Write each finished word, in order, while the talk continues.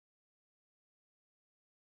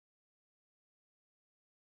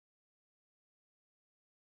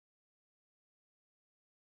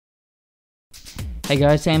Hey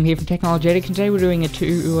guys, Sam here from Technologetic, and today we're doing a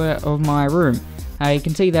tour of my room. You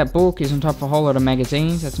can see that book is on top of a whole lot of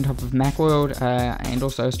magazines. That's on top of Macworld and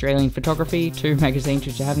also Australian Photography, two magazines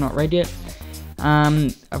which I have not read yet.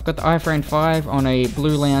 I've got the iPhone 5 on a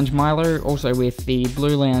Blue Lounge Milo, also with the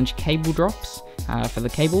Blue Lounge cable drops for the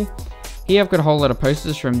cable. Here I've got a whole lot of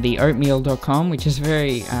posters from theoatmeal.com, which is a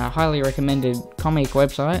very highly recommended comic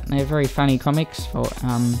website. They have very funny comics for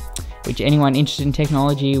which anyone interested in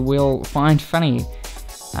technology will find funny.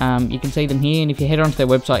 You can see them here, and if you head onto their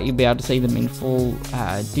website you'll be able to see them in full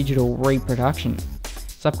digital reproduction.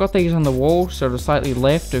 So I've got these on the wall, sort of slightly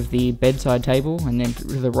left of the bedside table, and then to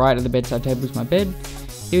the right of the bedside table is my bed.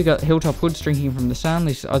 Here we've got Hilltop Hoods Drinking from the Sun,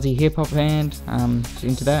 this Aussie hip hop band, so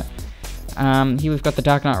into that. Here we've got the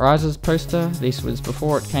Dark Knight Rises poster. This was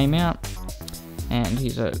before it came out, and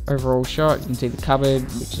here's an overall shot. You can see the cupboard,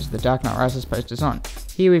 which is the Dark Knight Rises posters on.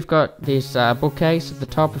 Here we've got this bookcase. At the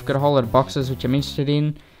top we've got a whole lot of boxes which I'm interested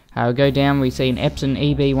in. We go down, we see an Epson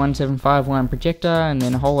EB1751 projector, and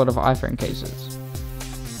then a whole lot of iPhone cases.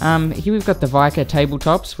 Here we've got the Vika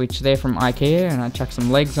tabletops, which they're from IKEA, and I chuck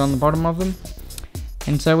some legs on the bottom of them.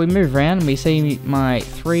 And so we move around and we see my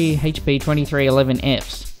three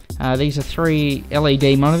HP2311Fs. These are three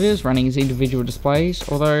LED monitors running as individual displays,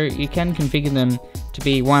 although you can configure them to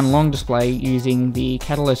be one long display using the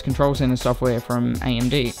Catalyst Control Center software from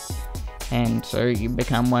AMD. And so you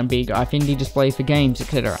become one big iFindy display for games,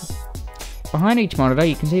 etc. Behind each monitor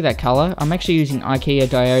you can see that colour. I'm actually using IKEA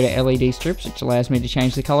Dioder LED strips, which allows me to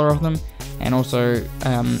change the colour of them, and also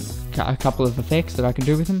a couple of effects that I can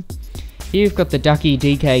do with them. Here you've got the Ducky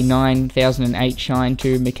DK9008 Shine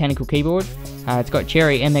 2 mechanical keyboard. It's got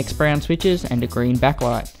cherry MX brown switches and a green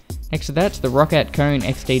backlight. Next to that's the Roccat Kone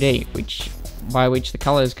XTD, by which the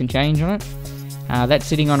colours can change on it. That's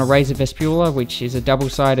sitting on a Razer Vespula, which is a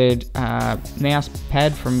double-sided mouse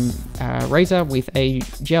pad from Razer with a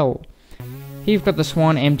gel. Here you've got the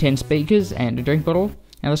Swan M10 speakers and a drink bottle.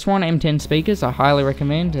 Now the Swan M10 speakers I highly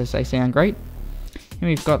recommend, as they sound great. And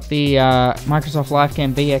we've got the Microsoft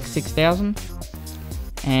LifeCam VX6000.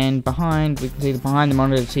 And behind, we can see behind the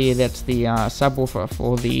monitors here, that's the subwoofer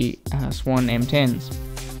for the Swan M10s.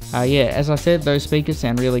 Yeah, as I said, those speakers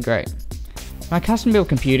sound really great. My custom built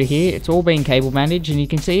computer here, it's all been cable managed, and you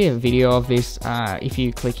can see a video of this if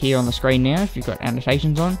you click here on the screen now, if you've got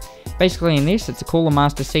annotations on. Basically in this, it's a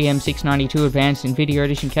Coolermaster CM692 Advanced NVIDIA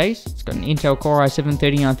Edition case. It's got an Intel Core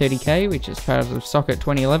i7-3930K, which is part of Socket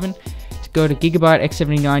 2011. It's got a Gigabyte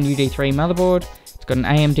X79 UD3 motherboard. It's got an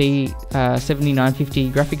AMD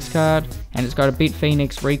 7950 graphics card, and it's got a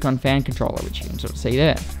Bitfenix Recon fan controller, which you can sort of see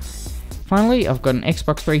there. Finally, I've got an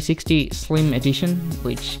Xbox 360 Slim Edition,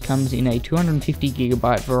 which comes in a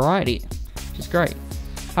 250GB variety, which is great.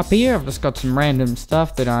 Up here, I've just got some random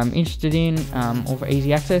stuff that I'm interested in, all for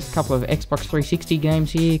easy access. A couple of Xbox 360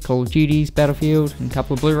 games here, Call of Duty's, Battlefield, and a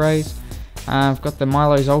couple of Blu-rays. I've got the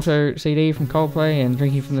Milo's Alto CD from Coldplay and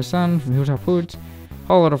Drinking from the Sun from Hilltop Hoods.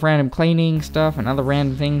 Whole lot of random cleaning stuff and other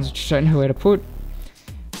random things which I don't know where to put.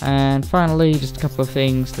 And finally, just a couple of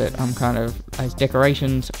things that I'm kind of as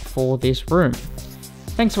decorations for this room.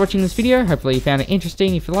 Thanks for watching this video. Hopefully you found it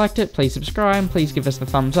interesting. If you liked it, please subscribe and please give us the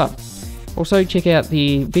thumbs up. Also check out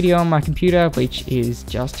the video on my computer, which is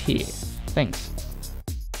just here. Thanks.